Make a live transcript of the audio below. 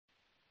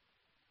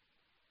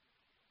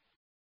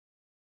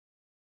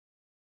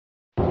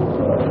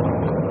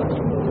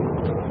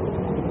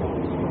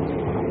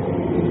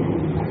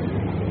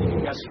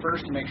test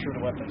first to make sure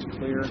the weapon's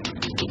clear.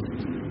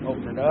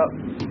 Open it up,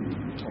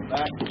 pull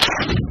back,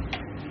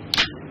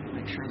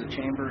 make sure the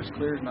chamber is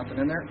clear, there's nothing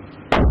in there.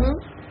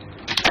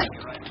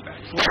 Right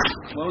back forward,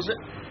 close it,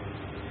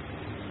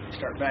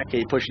 start back. Okay,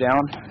 you push down,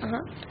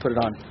 put it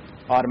on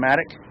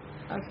automatic,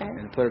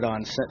 and put it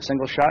on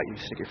single shot. You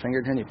stick your finger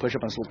in here and you push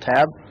up on this little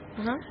tab,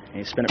 and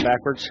you spin it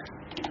backwards.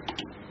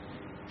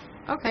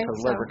 Okay.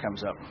 The lever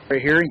comes up.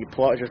 Right here, you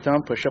pull out with your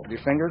thumb, push up with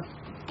your finger,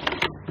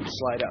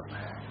 slide up.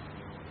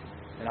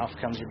 And off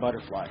comes your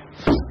butterfly.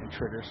 And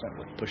trigger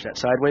assembly. Push that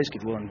sideways,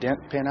 get a little indent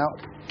pin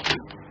out.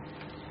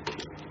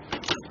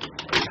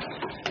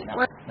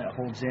 Now, that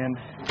holds in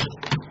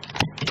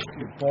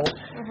your bolt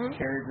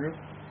carry group.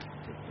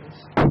 Take this.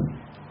 So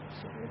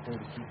right there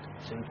to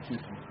keep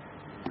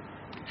the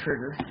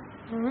trigger.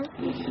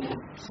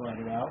 Slide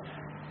it out.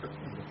 The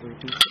 3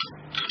 pieces.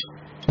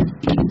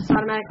 It's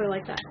automatically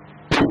like that.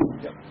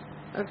 Yep.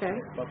 Okay.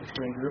 Buffer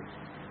string group.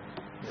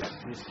 This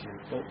is your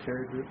bolt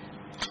carry group.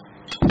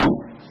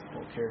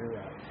 Bolt carry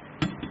out.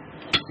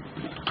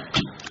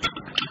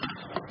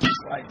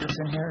 Slide this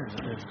in here.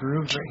 There's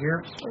grooves right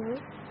here.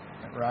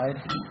 That ride.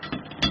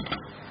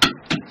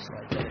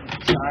 Slide that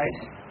inside.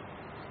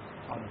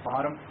 On the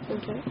bottom.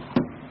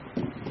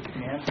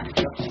 And reach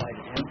up, slide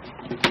it in.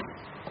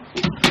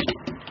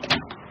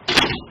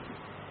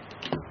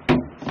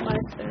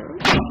 Slide down.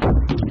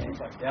 Okay,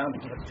 slide down to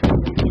get it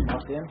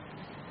locked in.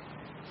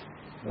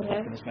 We'll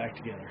open this back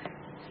together.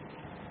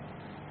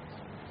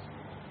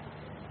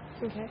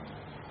 Okay.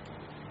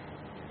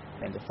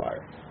 And the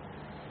fire.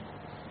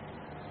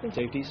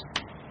 Safeties.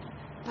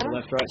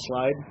 Left, right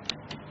slide.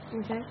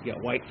 You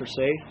got white for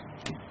safe,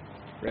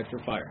 red for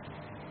fire.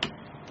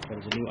 That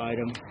is a new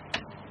item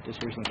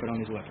just recently put on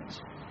these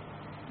weapons.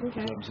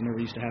 Weapons that never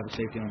used to have a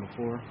safety on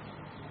before.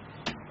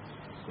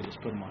 We just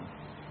put them on.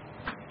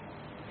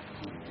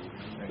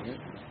 Right here.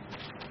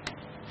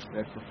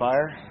 Red for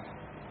fire,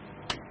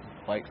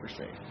 white for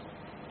safe.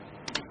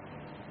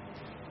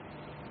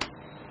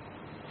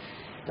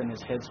 Then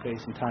there's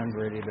headspace and time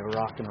ready to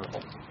rock and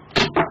roll.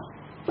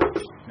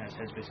 And that's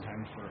headspace and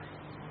time for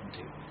M2.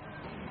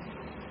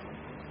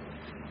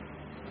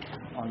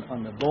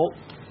 On the bolt,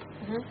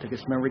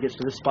 remember it gets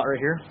to this spot right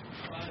here.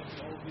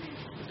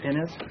 The pin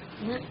is.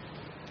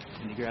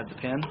 And you grab the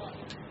pin,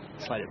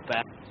 slide it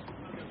back.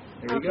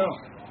 There you go.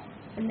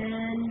 And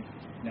then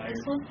now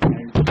your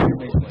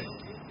base plate,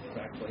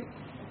 back plate.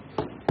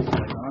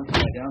 Slide on,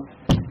 slide down.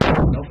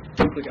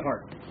 Nope, click it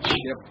hard.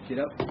 Get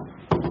up.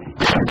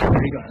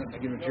 There you go.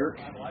 Give it a jerk.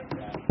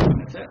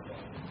 That's it.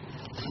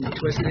 And you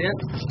twist it in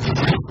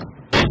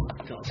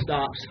until it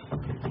stops.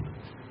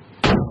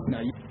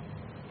 Now you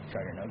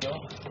try your no-go.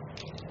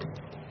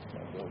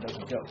 No-go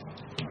doesn't go.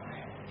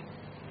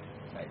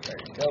 Now you try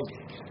your go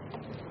gauge.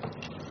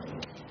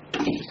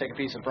 Just take a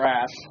piece of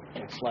brass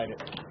and slide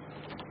it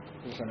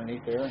just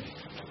underneath there and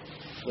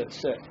let it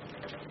sit.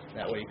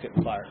 That way you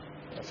couldn't fire.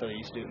 That's how they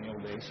used to do it in the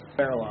old days.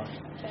 Barrel off.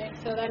 Okay,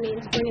 so that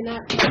means bringing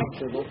that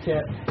to a little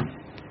tip.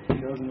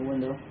 Goes in the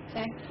window.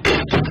 Okay.